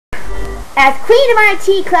As queen of our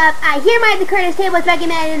tea club, I hereby declare this table is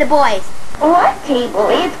recommended to the boys. What table?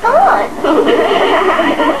 It's gone.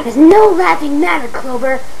 There's no laughing matter,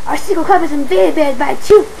 Clover. Our secret club is invaded by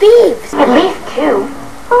 2 thieves. At least 2.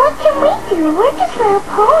 Well, what can we do? We're just little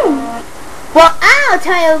ponies. Well, I'll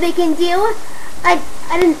tell you what we can do. I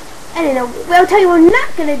don't know. Well, I'll tell you what we're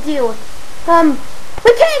not gonna do.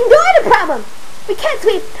 We can't ignore the problem. We can't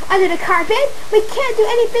sweep under the carpet. We can't do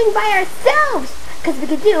anything by ourselves. Because if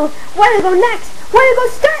we could do, where to go next? Where to go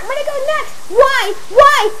start? Where to go next? Why?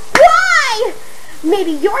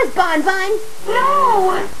 Maybe yours, Bonbon.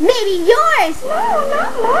 No. Maybe yours. No,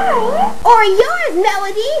 not mine. Or yours,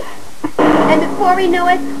 Melody. And before we know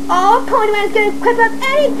it, all Ponyman is going to equip up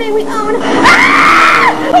anything we own.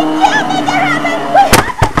 Ah! We can't make it happen! We have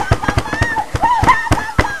to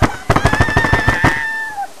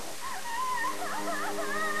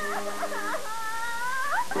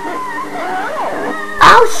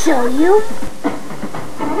I'll show you.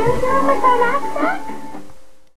 Are you done with our last